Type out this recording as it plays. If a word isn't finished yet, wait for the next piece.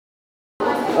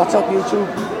What's up, YouTube?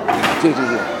 JJ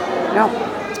here. Now,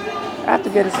 I have to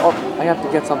get this off. I have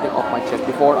to get something off my chest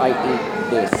before I eat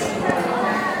this.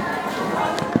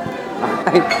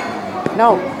 Alright.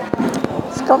 Now,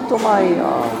 it's come to my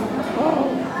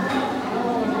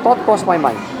thought crossed my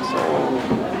mind. So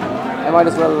I might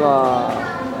as well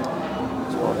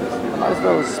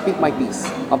speak my piece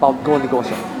about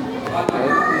GoNegosyo. Okay.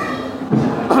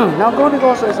 Now,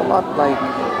 GoNegosyo is a lot like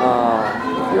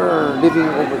if you're living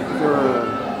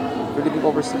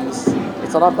overseas,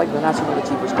 it's a lot like the National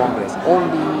Achievers Congress,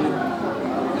 only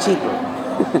cheaper.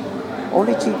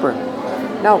 Only cheaper.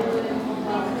 Now,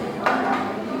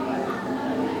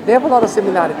 they have a lot of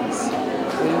similarities.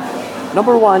 Okay?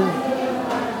 Number one,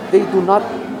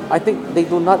 I think they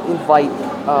do not invite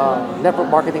network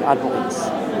marketing advocates.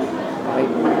 Right?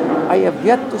 I have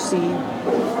yet to see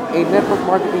a network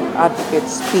marketing advocate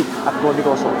speak at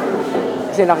GoNegosyo.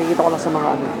 Kasi nakikita ko lang sa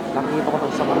mga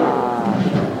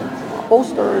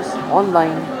posters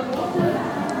online.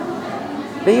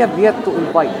 They have yet to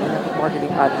invite a network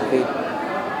marketing advocate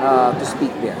to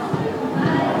speak there.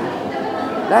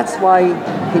 That's why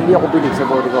hindi ako bilib sa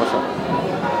GoNegosyo.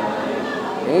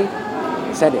 Okay?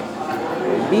 Said it.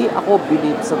 Hindi ako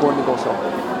bilib sa GoNegosyo.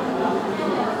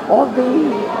 All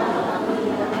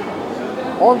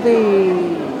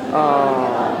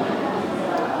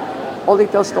they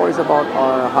tell stories about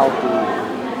are how to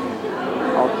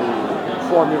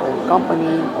form your own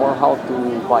company or how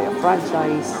to buy a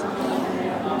franchise,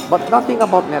 but nothing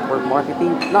about network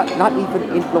marketing, not even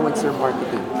influencer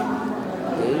marketing.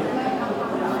 Okay?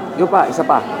 Yun pa, isa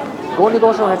pa.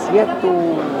 GoNegosyo has yet to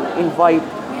invite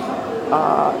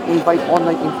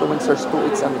online influencers to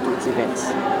its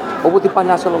events. Mabuti pa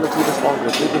National Achievers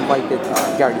Congress, they've invited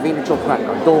Gary Vaynerchuk, Grant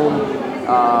Cardone,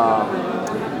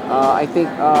 I think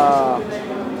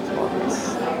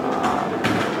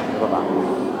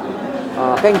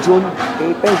Peng Jun.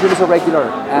 Okay, Peng Jun is a regular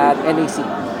at NAC.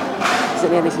 He's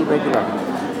an NAC regular,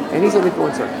 and he's an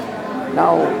influencer.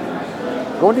 Now,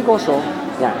 GoNegosyo,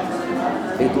 yeah,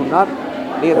 they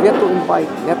have yet to invite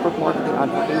network marketing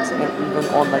advocates and even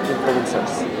online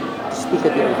influencers to speak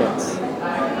at their events.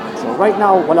 So right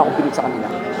now, wala akong bilib sa kanila.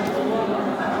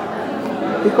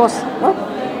 Because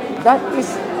that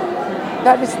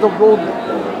is the road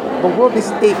the world is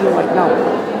taking right now.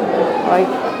 Right?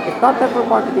 If not network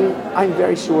marketing, I'm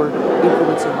very sure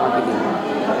influencer marketing.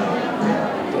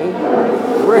 Okay?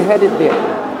 We're headed there.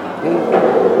 Okay?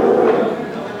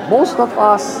 Most of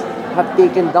us have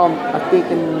taken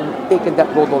that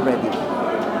road already.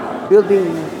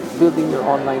 Building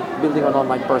an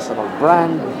online personal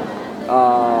brand,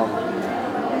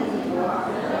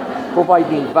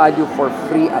 providing value for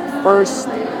free at first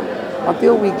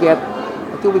until we get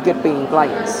paying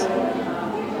clients.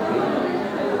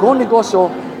 GoNegosyo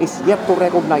is yet to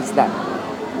recognize that.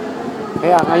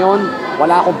 Kaya ngayon,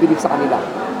 wala akong bilib sa kanila.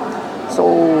 So,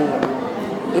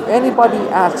 if anybody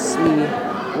asks me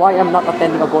why I'm not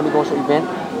attending a GoNegosyo event,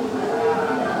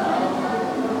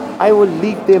 I will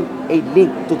leave them a link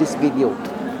to this video.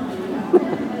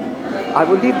 I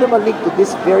will leave them a link to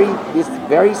this very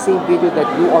same video that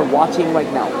you are watching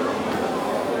right now.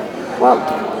 Well,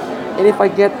 and if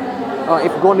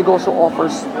GoNegosyo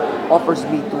offers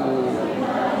me to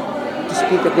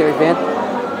speak at their event,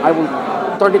 I will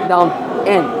turn it down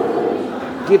and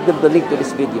give them the link to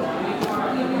this video.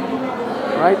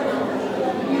 Right?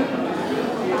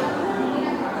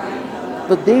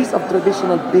 The days of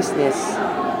traditional business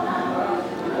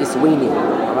is waning.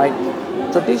 All right?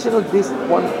 Traditional business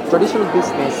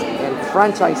and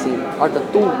franchising are the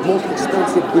two most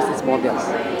expensive business models,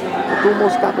 the two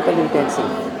most capital intensive.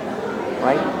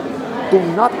 Right? Do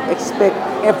not expect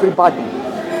everybody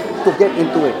to get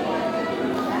into it.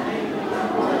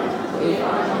 Okay?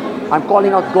 I'm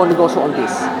calling out GoNegosyo on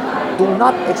this. Do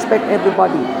not expect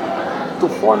everybody to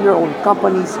form your own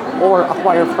companies or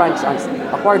acquire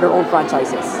their own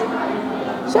franchises.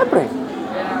 Siyempre,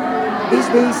 these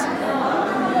days,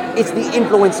 it's the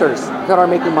influencers that are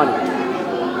making money,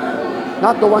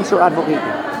 not the ones you're advocating.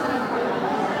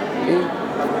 Okay?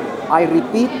 I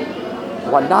repeat,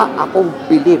 wala akong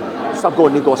bilib sa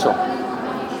GoNegosyo.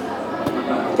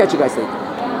 Catch you guys later.